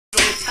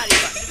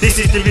This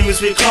is the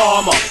remix with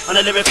Karmah, and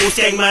the lyrical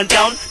gang man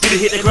down. Did it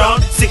hit the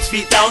ground, 6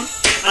 feet down?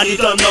 And you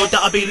don't know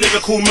that I be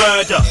lyrical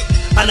murder.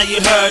 I know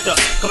you heard us,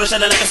 come and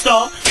shining like a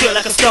star, shoot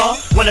like a star.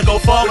 Wanna go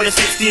far with the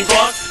 16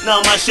 bars, now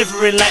I'm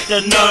shivering like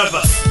the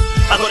nervous.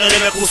 I got the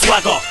lyrical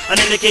swagger, and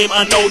in the game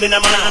I know in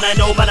the manner, and I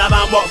know man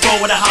about what wrong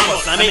with the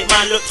hammers. I make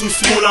man look too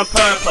small on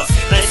purpose,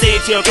 and I say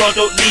to your girl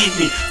don't leave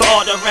me for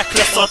all the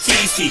Wreckless or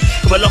TC.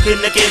 Cause we're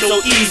locking the game so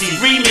easy,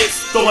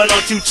 remix going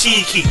on too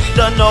cheeky.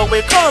 Don't know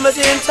where Karmah's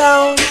in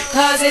town,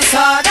 cause it's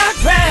hard on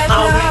pressure.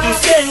 and we do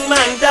sing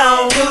man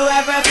down.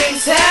 Whoever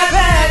thinks they're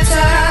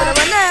better, But I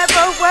will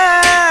never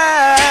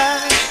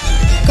work,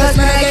 cause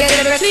man I get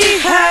lyrically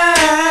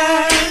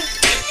hurt.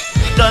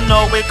 don't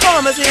know where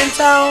Karmah's in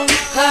town,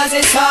 Cause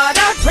it's hard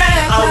on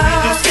and we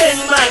do pressure.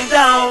 sing man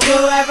down.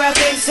 Whoever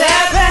thinks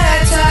they're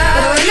better,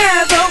 But I will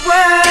never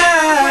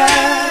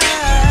work,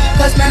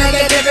 cause man I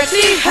get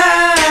lyrically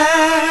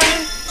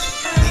hurt.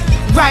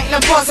 Writing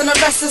the bars on the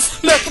restless,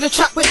 murking the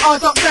track with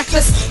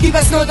Wreckless. You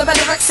best know the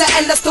lyrics are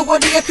endless. The one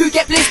of your crew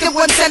get blazed in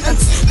one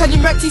sentence. Can you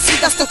wreck TC?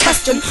 That's the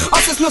question.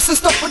 Us mustn't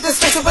stop with this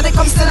stress. When it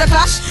comes to the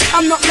clash,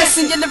 I'm not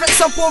messing. Your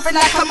lyrics are boring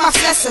like a maths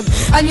lesson.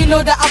 And you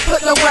know that I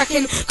put the work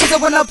in, cause I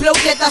wanna blow,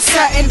 yeah, that's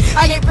certain.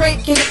 I ain't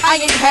breaking,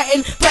 I ain't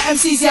hurting, but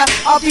MCs, yeah,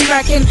 I'll be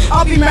murking.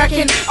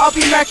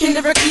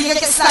 Lyrically, I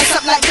get sliced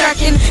up like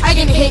jerkin. I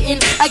ain't hating,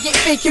 I get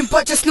faking,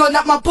 but just know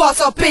that my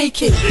bars are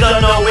baking. you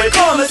don't know where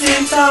Karmah's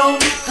in town,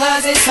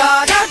 Cause it's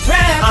hard on and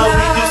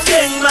we do pressure.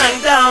 sing man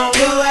down.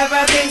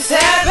 Whoever thinks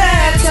they're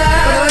better,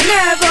 But I will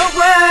never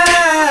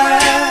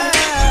work,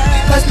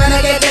 cause man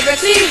I get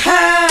lyrically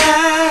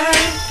hurt.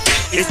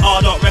 it's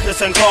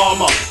Wreckless and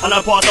Karmah, and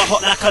our bars are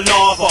hot like a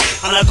lava,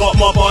 and I got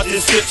more bars than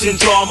scripts in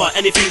drama,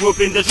 anything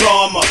within the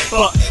drama.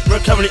 But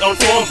we're currently on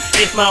form.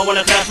 If man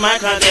wanna clash my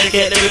kind, they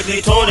get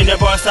lyrically torn, and their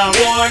bars sound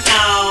worn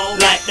out,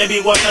 like they be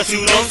worked for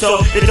too long. So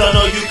they don't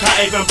know you can't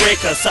even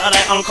break us.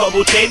 Satellite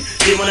uncuttable chain,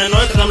 they wanna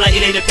know cause I'm like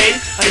it ain't the pain,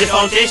 and the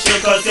foundation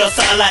cause you're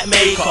satellite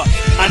maker.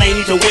 And I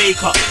need to wake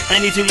up, I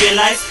need to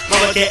realize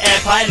mama get air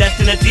pie left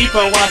in the deep,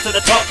 and whilst at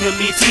the top can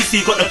me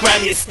TC got the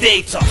Grammy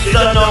status. You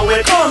don't know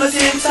where Karmah's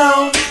in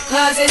town,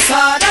 Cause it's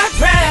hard on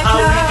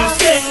and we do pressure.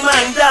 sing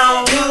man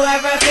down.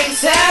 Whoever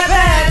thinks they're But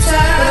I better,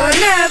 will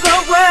never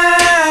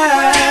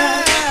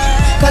work,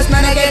 cause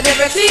man I get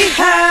lyrically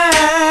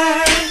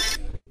hurt.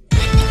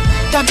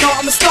 Damn, know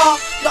I'm a star,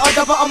 the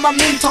other but I'm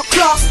in top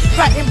class.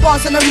 Writing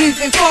bars and I'm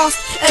moving fast.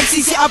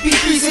 MCs, yeah, I be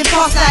breezing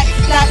past like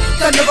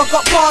don't never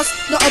got bars.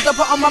 The other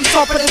but I'm on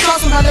top of the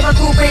charts. When I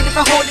lyrical brain if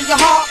I hold in your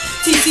heart.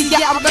 TC,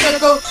 yeah, I'm gonna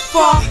go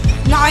far.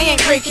 Nah, I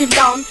ain't breaking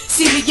down.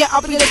 See me, yeah,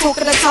 I'll be the talk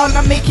of the town.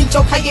 I'm making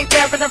joke, I ain't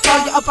wearing a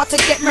frown. You're about to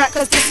get mad,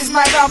 cause this is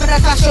my round. When I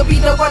clash, you'll be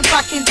the one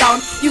backing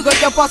down. You got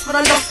your boss, but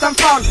I lost and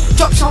found.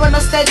 Drop showing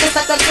us stairs just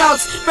like the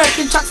clouds.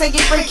 Breaking tracks, I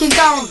ain't breaking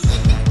down.